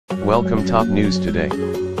Welcome top news today.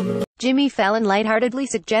 Jimmy Fallon lightheartedly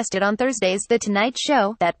suggested on Thursday's The Tonight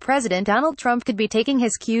Show that President Donald Trump could be taking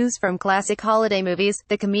his cues from classic holiday movies.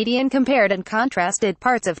 The comedian compared and contrasted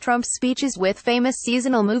parts of Trump's speeches with famous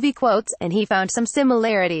seasonal movie quotes, and he found some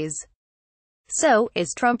similarities. So,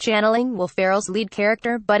 is Trump channeling Will Ferrell's lead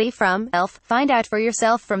character, Buddy from Elf? Find out for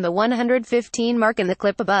yourself from the 115 mark in the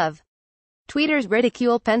clip above. Tweeters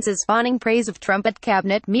ridicule Pence's fawning praise of Trump at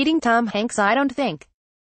cabinet meeting. Tom Hanks: I don't think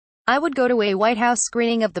I would go to a White House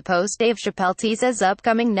screening of the Post. Dave Chappelle teases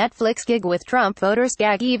upcoming Netflix gig with Trump voters.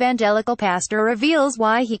 Gag: evangelical pastor reveals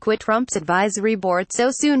why he quit Trump's advisory board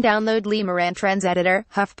so soon. Download Lee Moran, Trends editor,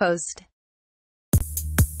 HuffPost.